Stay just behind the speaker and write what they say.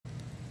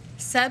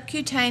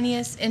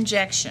Subcutaneous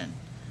injection.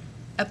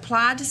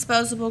 Apply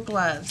disposable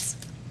gloves.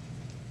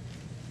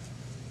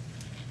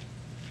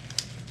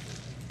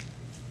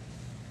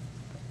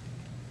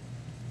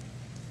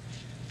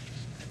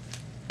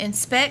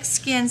 Inspect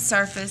skin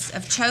surface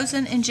of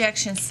chosen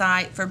injection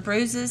site for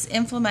bruises,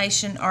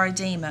 inflammation, or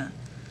edema.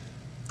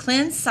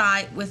 Cleanse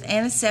site with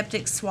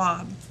antiseptic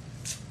swab.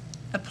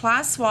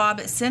 Apply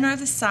swab at center of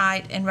the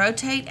site and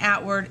rotate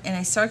outward in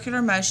a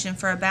circular motion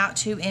for about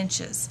 2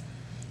 inches.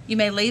 You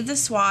may leave the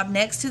swab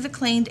next to the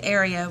cleaned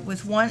area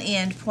with one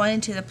end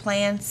pointing to the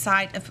planned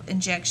site of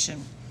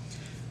injection.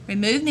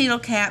 Remove needle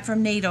cap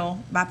from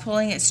needle by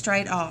pulling it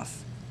straight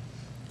off.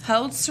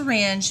 Hold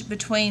syringe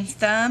between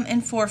thumb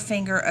and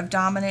forefinger of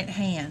dominant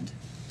hand.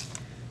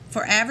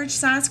 For average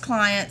size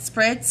clients,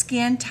 spread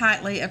skin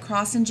tightly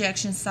across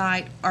injection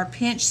site or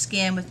pinch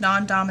skin with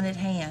non-dominant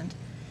hand.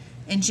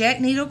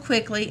 Inject needle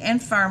quickly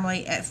and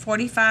firmly at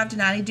 45 to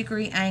 90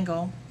 degree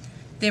angle,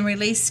 then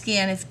release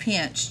skin if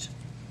pinched.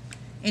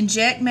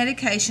 Inject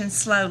medication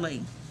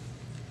slowly.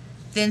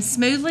 Then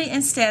smoothly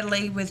and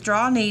steadily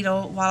withdraw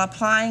needle while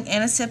applying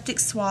antiseptic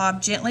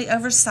swab gently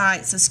over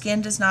site so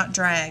skin does not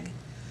drag.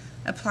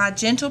 Apply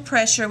gentle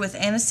pressure with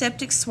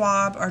antiseptic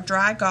swab or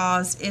dry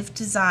gauze if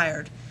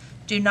desired.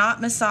 Do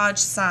not massage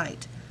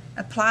site.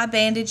 Apply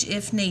bandage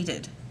if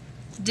needed.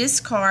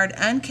 Discard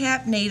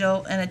uncapped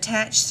needle and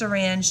attach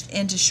syringe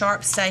into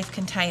sharp safe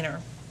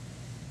container.